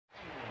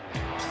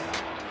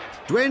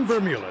Duane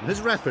Vermeulen has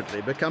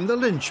rapidly become the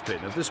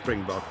linchpin of the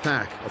Springbok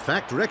pack, a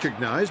fact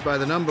recognised by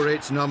the number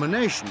 8's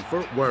nomination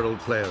for World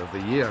Player of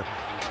the Year.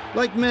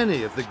 Like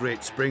many of the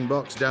great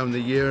Springboks down the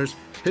years,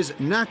 his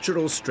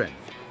natural strength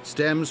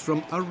stems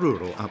from a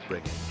rural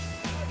upbringing.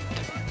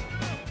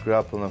 Grew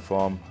up on a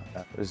farm.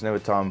 There's never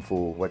time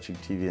for watching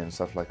TV and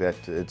stuff like that.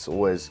 It's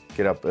always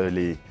get up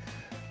early,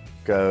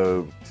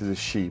 go to the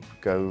sheep,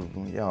 go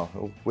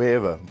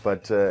wherever.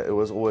 But it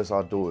was always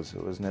outdoors.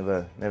 It was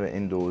never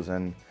indoors.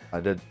 And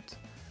I did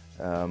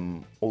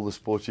all the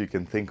sports you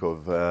can think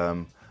of.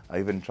 I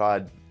even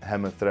tried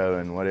hammer throw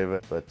and whatever.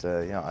 But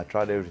I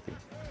tried everything.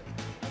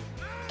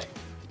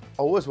 I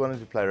always wanted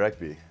to play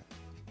rugby.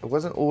 It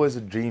wasn't always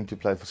a dream to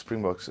play for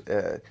Springboks.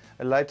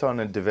 Later on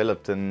it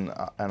developed and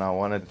I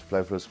wanted to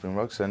play for the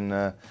Springboks, and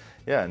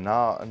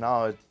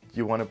now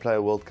you want to play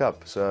a World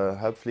Cup. So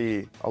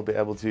hopefully I'll be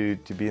able to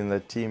be in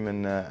that team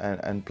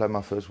and play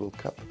my first World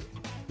Cup.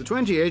 The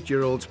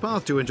 28-year-old's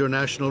path to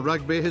international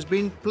rugby has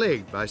been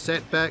plagued by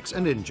setbacks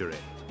and injury.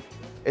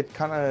 It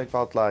kind of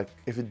felt like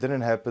if it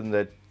didn't happen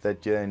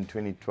that year in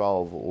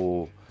 2012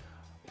 or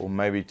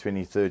maybe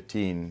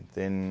 2013,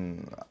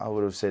 then I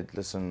would have said,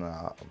 listen,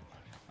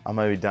 I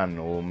may be done,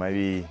 or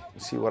maybe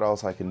see what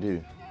else I can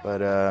do.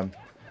 But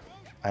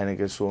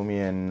Heineke saw me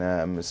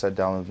and sat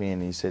down with me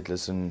and he said,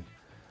 listen,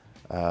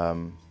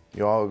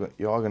 you are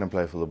going to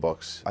play for the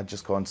Boks. I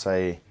just can't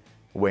say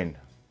when.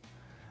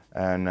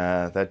 And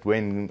that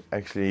when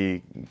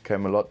actually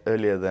came a lot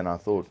earlier than I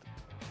thought.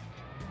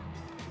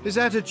 His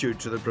attitude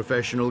to the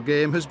professional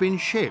game has been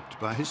shaped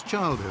by his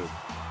childhood.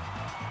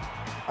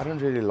 I don't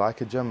really like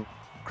a gym.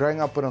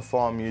 Growing up on a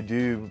farm, you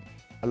do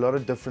a lot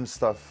of different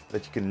stuff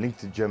that you can link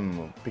to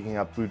gym, picking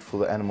up food for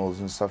the animals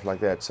and stuff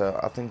like that. So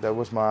I think that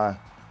was my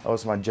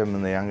gym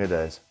in the younger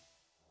days.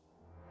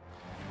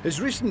 His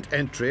recent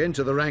entry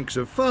into the ranks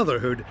of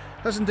fatherhood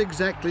hasn't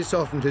exactly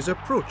softened his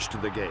approach to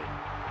the game.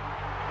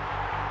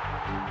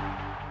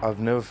 I've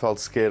never felt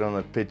scared on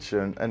the pitch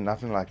and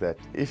nothing like that.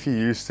 If you're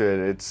used to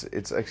it,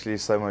 it's actually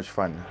so much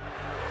fun.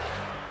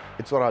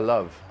 It's what I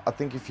love. I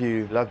think if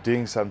you love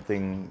doing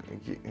something,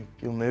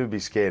 you'll never be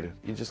scared.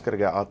 You just got to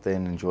go out there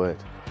and enjoy it.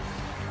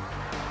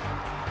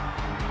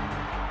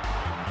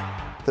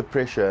 The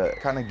pressure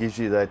kind of gives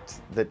you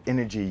that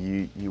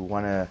energy you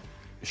want to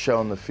show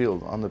on the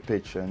field, on the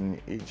pitch, and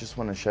you just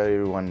want to show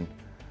everyone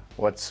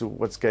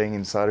what's going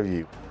inside of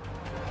you.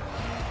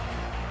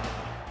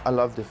 I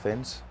love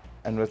defense,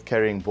 and with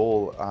carrying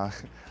ball,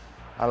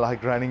 I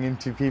like running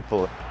into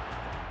people.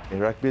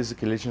 Rugby is a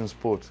collision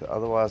sport,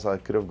 otherwise I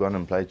could have gone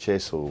and played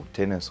chess or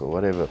tennis or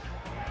whatever.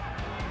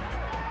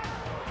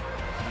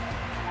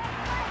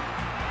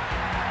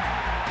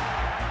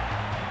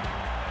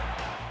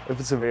 If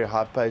it's a very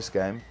high-paced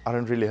game, I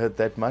don't really hurt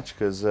that much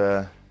because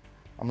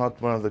I'm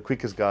not one of the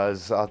quickest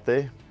guys out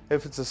there.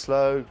 If it's a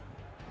slow,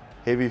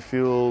 heavy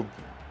field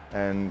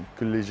and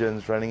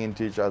collisions running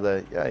into each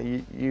other, yeah,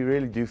 you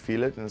really do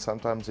feel it, and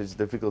sometimes it's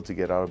difficult to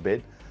get out of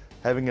bed.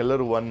 Having a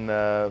little one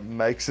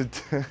makes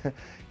it,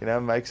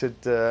 makes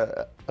it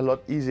a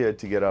lot easier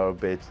to get out of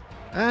bed.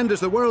 And as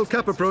the World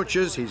Cup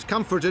approaches, he's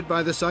comforted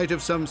by the sight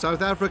of some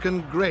South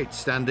African greats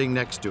standing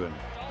next to him.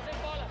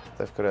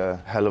 They've got a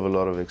hell of a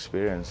lot of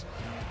experience.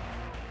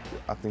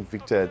 I think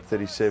Victor at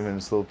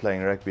 37 still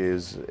playing rugby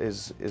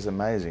is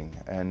amazing,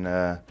 and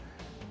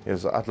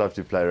I'd love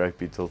to play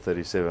rugby till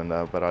 37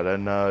 now, but I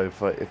don't know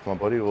if my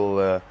body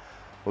will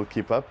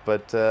keep up.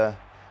 But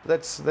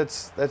that's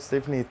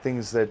definitely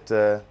things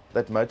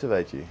that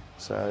motivate you.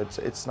 So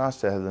it's nice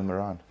to have them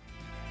around.